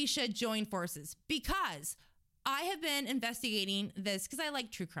think we should join forces because I have been investigating this because I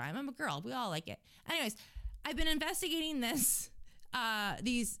like true crime. I'm a girl. We all like it. Anyways, I've been investigating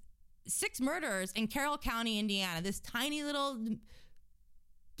these 6 murders in Carroll County, Indiana. This tiny little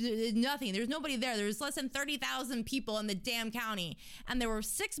nothing. There's nobody there. There's less than 30,000 people in the damn county. And there were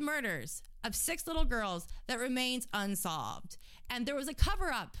 6 murders of 6 little girls that remains unsolved. And there was a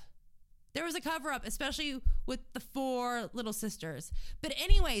cover-up. There was a cover-up, especially with the 4 little sisters. But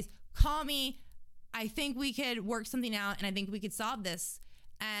anyways, call me. I think we could work something out, and I think we could solve this.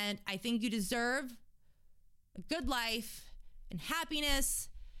 And I think you deserve a good life and happiness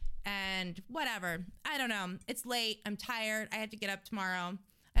and whatever. I don't know. It's late. I'm tired. I have to get up tomorrow.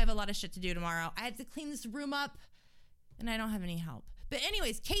 I have a lot of shit to do tomorrow. I had to clean this room up, and I don't have any help. But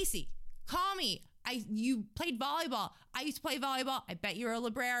anyways, Casey, call me. You played volleyball. I used to play volleyball. I bet you're a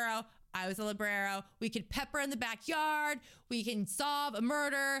librero. I was a librero. We could pepper in the backyard. We can solve a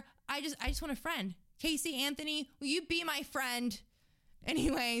murder. I just want a friend. Casey, Anthony, will you be my friend?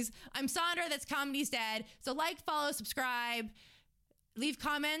 Anyways, I'm Sandra. That's Comedy's Dead. So like, follow, subscribe, leave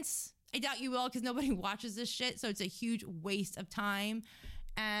comments. I doubt you will because nobody watches this shit. So it's a huge waste of time.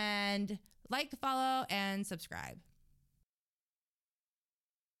 And like, follow, and subscribe.